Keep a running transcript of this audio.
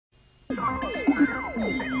Well,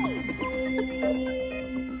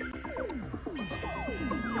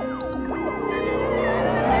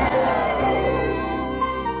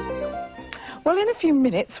 in a few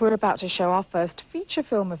minutes, we're about to show our first feature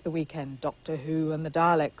film of the weekend, Doctor Who and the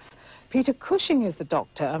Daleks. Peter Cushing is the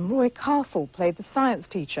Doctor and Roy Castle played the science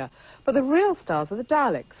teacher. But the real stars are the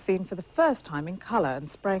Daleks, seen for the first time in colour and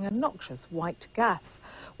spraying a noxious white gas.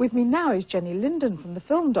 With me now is Jennie Linden from the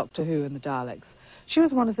film Doctor Who and the Daleks. She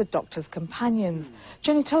was one of the Doctor's companions.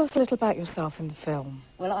 Jennie, tell us a little about yourself in the film.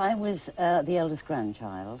 Well, I was the eldest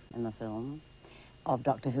grandchild in the film of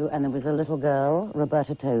Doctor Who, and there was a little girl,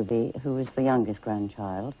 Roberta Tovey, who was the youngest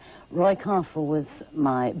grandchild. Roy Castle was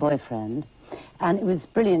my boyfriend, and it was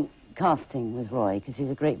brilliant casting with Roy, because he's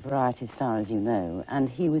a great variety star, as you know, and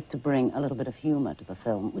he was to bring a little bit of humour to the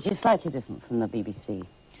film, which is slightly different from the BBC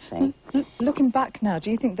thing. Looking back now,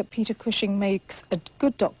 do you think that Peter Cushing makes a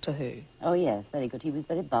good Doctor Who? Oh, yes, very good. He was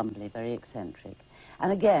very bumbly, very eccentric.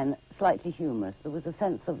 And again, slightly humorous. There was a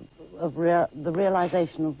sense of the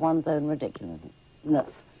realisation of one's own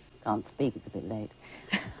ridiculousness. Can't speak, it's a bit late.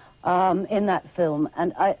 In that film.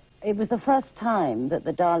 And it was the first time that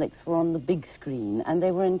the Daleks were on the big screen, and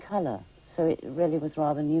they were in colour. So it really was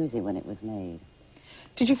rather newsy when it was made.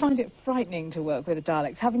 Did you find it frightening to work with the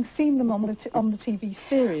Daleks, having seen them on the TV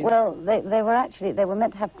series? Well, they were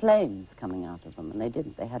meant to have flames coming out of them, and they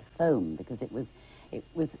didn't. They had foam, because it was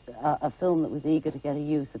a film that was eager to get a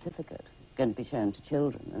U certificate. It's going to be shown to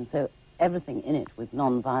children, and so everything in it was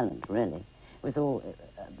non-violent, really. It was all,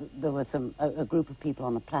 there was a group of people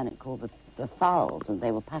on the planet called the Thals, and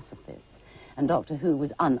they were pacifists, and Doctor Who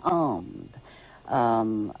was unarmed.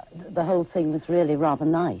 The whole thing was really rather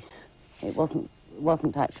nice. It wasn't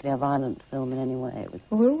actually a violent film in any way. It was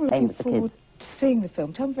we're all looking aimed at the forward kids. to seeing the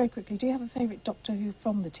film. Tell me very quickly, do you have a favourite Doctor Who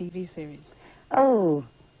from the TV series? Oh,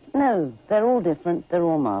 no, they're all different. They're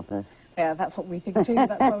all marvellous. Yeah, that's what we think too.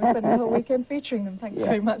 That's why we spent the whole weekend featuring them. Thanks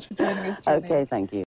very much for joining us, Jennie. Okay, thank you.